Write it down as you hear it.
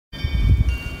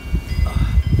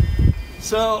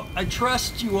So I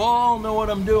trust you all know what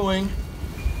I'm doing.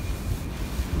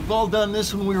 We've all done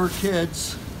this when we were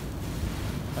kids.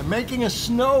 I'm making a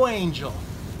snow angel.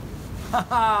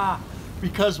 Haha!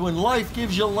 Because when life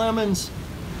gives you lemons,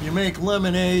 you make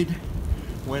lemonade.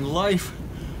 When life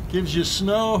gives you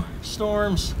snow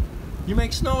storms, you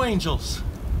make snow angels.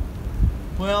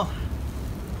 Well,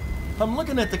 I'm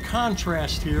looking at the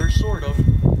contrast here, sort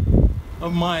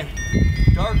of my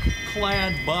dark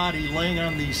clad body laying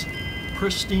on these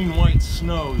pristine white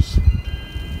snows.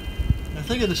 I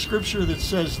think of the scripture that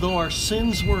says, though our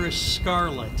sins were as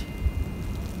scarlet,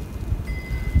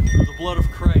 through the blood of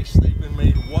Christ they've been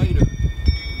made whiter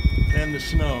than the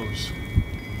snows.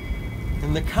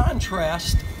 And the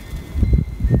contrast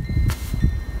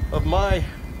of my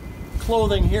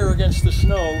clothing here against the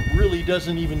snow really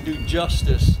doesn't even do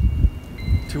justice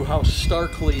to how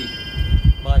starkly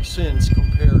my sins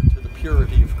compare to the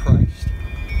purity of Christ.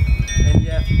 And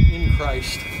yet, in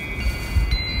Christ,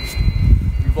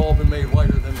 we've all been made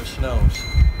whiter than the snows.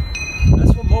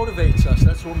 That's what motivates us,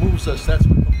 that's what moves us, that's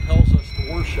what compels us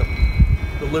to worship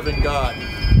the living God.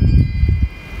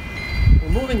 We're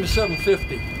moving to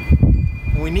 750,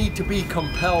 and we need to be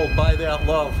compelled by that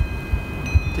love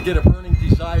to get a burning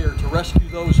desire to rescue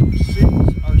those whose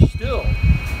sins are still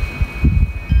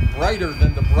brighter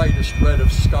than the brightest red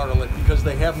of scarlet because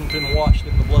they haven't been washed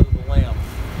in the blood of the Lamb.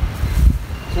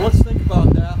 So let's think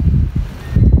about that.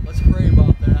 Let's pray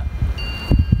about that.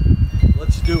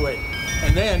 Let's do it.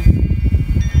 And then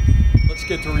let's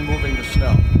get to removing the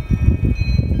snow.